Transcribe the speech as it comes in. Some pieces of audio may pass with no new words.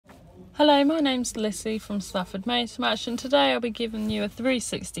Hello, my name's Lissy from Stafford Motor Match, and today I'll be giving you a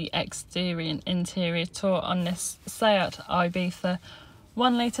 360 exterior and interior tour on this SEAT Ibiza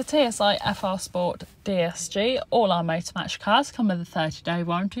 1.0 TSI FR Sport DSG. All our Motor Match cars come with a 30-day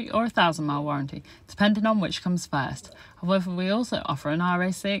warranty or a 1,000-mile warranty, depending on which comes first. However, we also offer an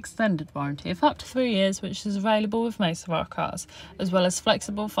RAC extended warranty of up to 3 years, which is available with most of our cars, as well as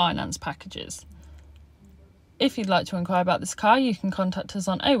flexible finance packages. If you'd like to inquire about this car, you can contact us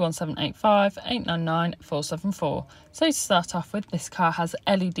on 01785 899 474. So to start off with, this car has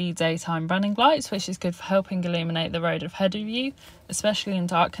LED daytime running lights, which is good for helping illuminate the road ahead of you, especially in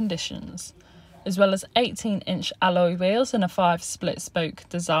dark conditions, as well as 18-inch alloy wheels and a 5-split spoke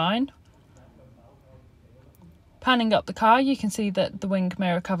design. Panning up the car, you can see that the wing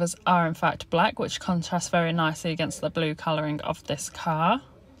mirror covers are in fact black, which contrasts very nicely against the blue colouring of this car.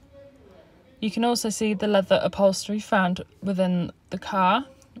 You can also see the leather upholstery found within the car,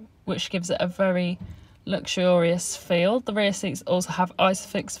 which gives it a very luxurious feel. The rear seats also have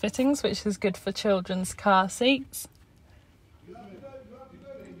ISOFIX fittings, which is good for children's car seats.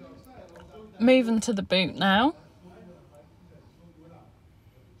 Moving to the boot now.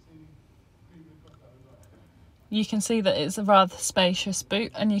 You can see that it's a rather spacious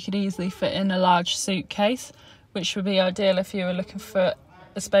boot, and you could easily fit in a large suitcase, which would be ideal if you were looking for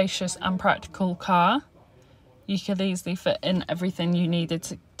a spacious and practical car. You could easily fit in everything you needed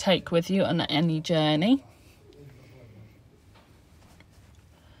to take with you on any journey.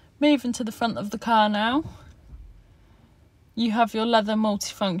 Moving to the front of the car now. You have your leather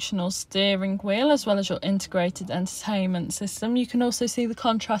multifunctional steering wheel as well as your integrated entertainment system. You can also see the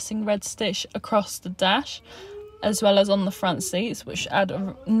contrasting red stitch across the dash, as well as on the front seats, which add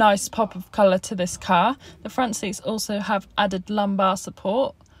a nice pop of colour to this car. The front seats also have added lumbar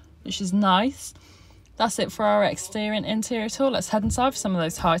support, which is nice. That's it for our exterior and interior tour. Let's head inside for some of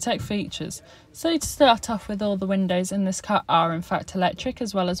those high-tech features. So to start off with, all the windows in this car are in fact electric,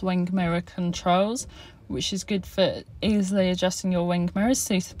 as well as wing mirror controls, which is good for easily adjusting your wing mirrors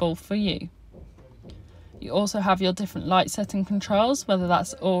suitable for you. You also have your different light setting controls, whether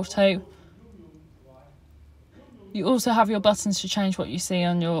that's auto. You also have your buttons to change what you see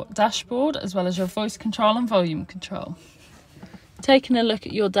on your dashboard, as well as your voice control and volume control. Taking a look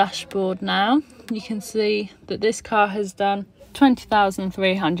at your dashboard now, you can see that this car has done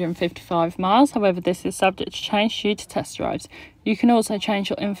 20,355 miles. However, this is subject to change due to test drives. You can also change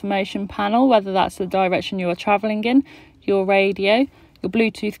your information panel, whether that's the direction you are travelling in, your radio, your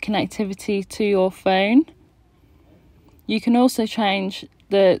Bluetooth connectivity to your phone. You can also change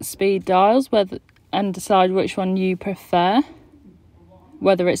the speed dials, and decide which one you prefer,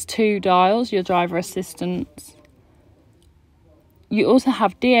 whether it's 2 dials, your driver assistance. You also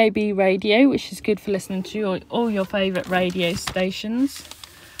have DAB radio, which is good for listening to all your favourite radio stations,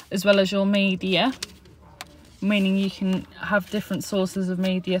 as well as your media, meaning you can have different sources of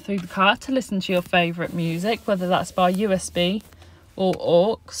media through the car to listen to your favourite music, whether that's by USB or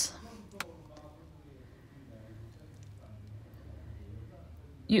aux.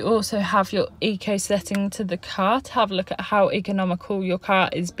 You also have your eco setting to the car to have a look at how economical your car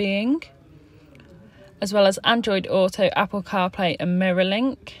is being, as well as Android Auto, Apple CarPlay and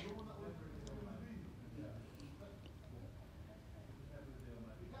MirrorLink.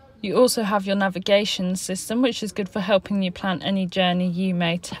 You also have your navigation system, which is good for helping you plan any journey you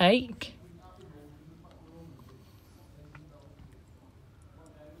may take.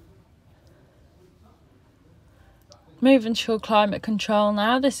 Moving to your climate control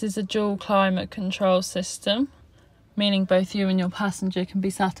now. This is a dual climate control system, meaning both you and your passenger can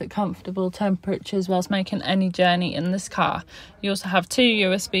be sat at comfortable temperatures whilst making any journey in this car. You also have 2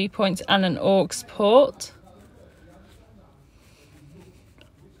 USB points and an aux port,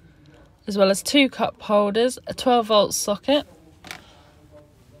 as well as 2 cup holders, a 12-volt socket.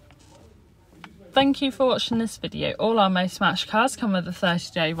 Thank you for watching this video. All our Motor Match cars come with a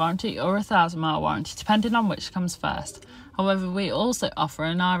 30-day warranty or a 1,000-mile warranty, depending on which comes first. However, we also offer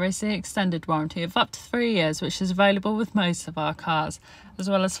an RAC extended warranty of up to 3 years, which is available with most of our cars, as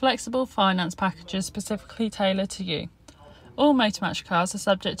well as flexible finance packages specifically tailored to you. All Motor Match cars are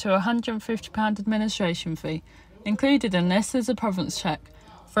subject to a £150 administration fee. Included in this is a provenance check.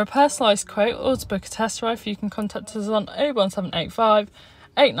 For a personalised quote or to book a test drive, you can contact us on 01785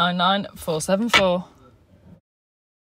 899 474.